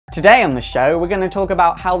Today on the show, we're going to talk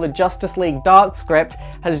about how the Justice League Dark script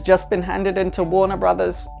has just been handed into Warner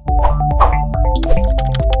Brothers.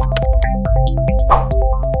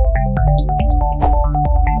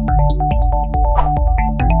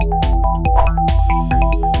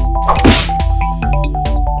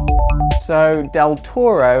 So, Del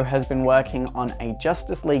Toro has been working on a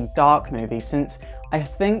Justice League Dark movie since, I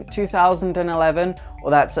think, 2011, or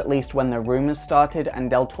that's at least when the rumors started, and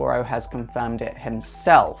Del Toro has confirmed it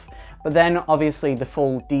himself. But then, obviously, the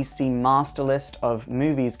full DC master list of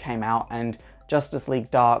movies came out, and Justice League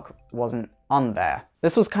Dark wasn't on there.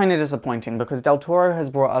 This was kind of disappointing because Del Toro has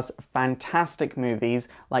brought us fantastic movies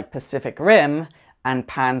like Pacific Rim and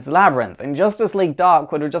Pan's Labyrinth, and Justice League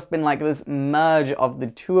Dark would have just been like this merge of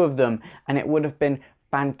the two of them, and it would have been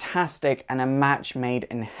fantastic and a match made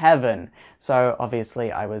in heaven. So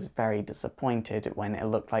obviously I was very disappointed when it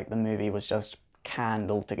looked like the movie was just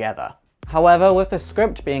canned altogether. However, with the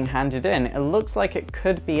script being handed in, it looks like it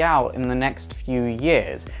could be out in the next few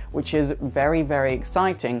years, which is very, very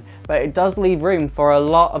exciting, but it does leave room for a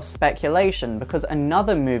lot of speculation because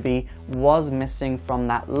another movie was missing from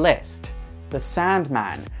that list. The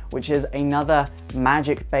Sandman, which is another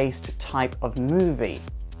magic-based type of movie.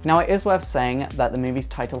 Now, it is worth saying that the movie's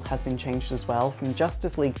title has been changed as well from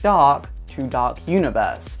Justice League Dark to Dark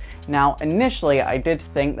Universe. Now, initially I did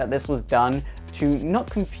think that this was done to not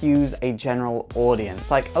confuse a general audience.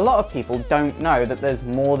 Like, a lot of people don't know that there's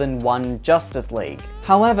more than one Justice League.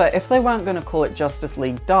 However, if they weren't going to call it Justice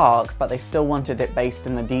League Dark, but they still wanted it based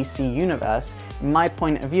in the DC universe, in my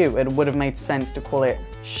point of view, it would have made sense to call it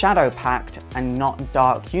Shadow Pact and not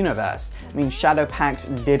Dark Universe. I mean, Shadow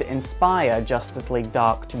Pact did inspire Justice League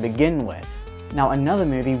Dark to begin with. Now, another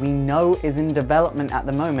movie we know is in development at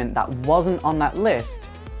the moment that wasn't on that list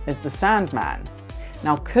is The Sandman.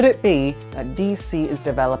 Now, could it be that DC is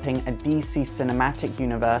developing a DC cinematic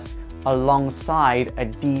universe alongside a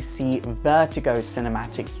DC Vertigo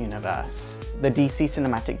cinematic universe? The DC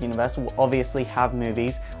cinematic universe will obviously have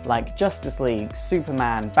movies like Justice League,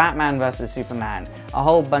 Superman, Batman vs Superman, a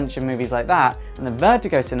whole bunch of movies like that, and the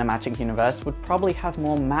Vertigo cinematic universe would probably have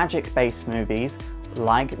more magic-based movies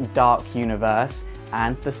like Dark Universe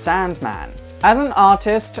and The Sandman. As an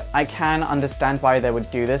artist, I can understand why they would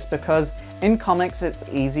do this because in comics it's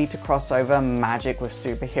easy to cross over magic with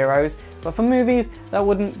superheroes, but for movies that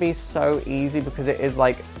wouldn't be so easy because it is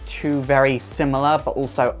like two very similar but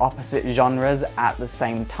also opposite genres at the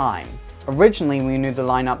same time. Originally we knew the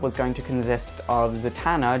lineup was going to consist of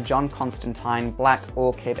Zatanna, John Constantine, Black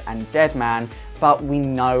Orchid and Deadman, but we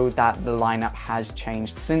know that the lineup has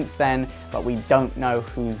changed since then, but we don't know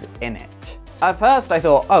who's in it. At first I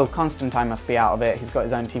thought, oh, Constantine must be out of it, he's got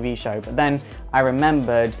his own TV show, but then I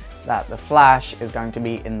remembered that The Flash is going to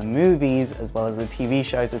be in the movies as well as the TV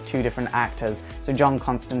shows with two different actors, so John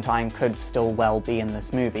Constantine could still well be in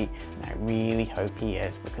this movie, and I really hope he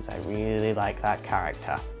is because I really like that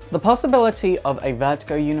character. The possibility of a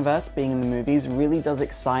Vertigo universe being in the movies really does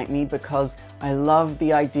excite me because I love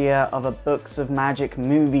the idea of a Books of Magic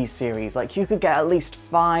movie series. Like, you could get at least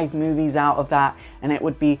 5 movies out of that and it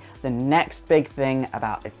would be the next big thing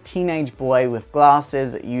about a teenage boy with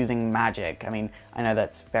glasses using magic. I mean, I know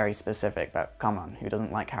that's very specific, but come on, who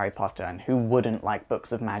doesn't like Harry Potter and who wouldn't like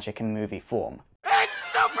Books of Magic in movie form?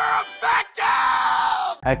 It's super effective!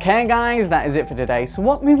 Okay guys, that is it for today. So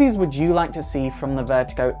what movies would you like to see from the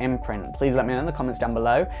Vertigo imprint? Please let me know in the comments down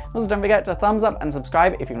below. Also, don't forget to thumbs up and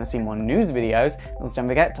subscribe if you want to see more news videos. Also, don't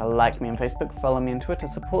forget to like me on Facebook, follow me on Twitter,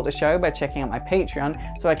 support the show by checking out my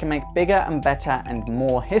Patreon so I can make bigger and better and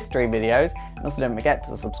more history videos. And also, don't forget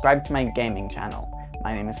to subscribe to my gaming channel.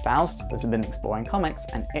 My name is Faust, this has been Exploring Comics,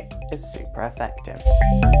 and it is super effective.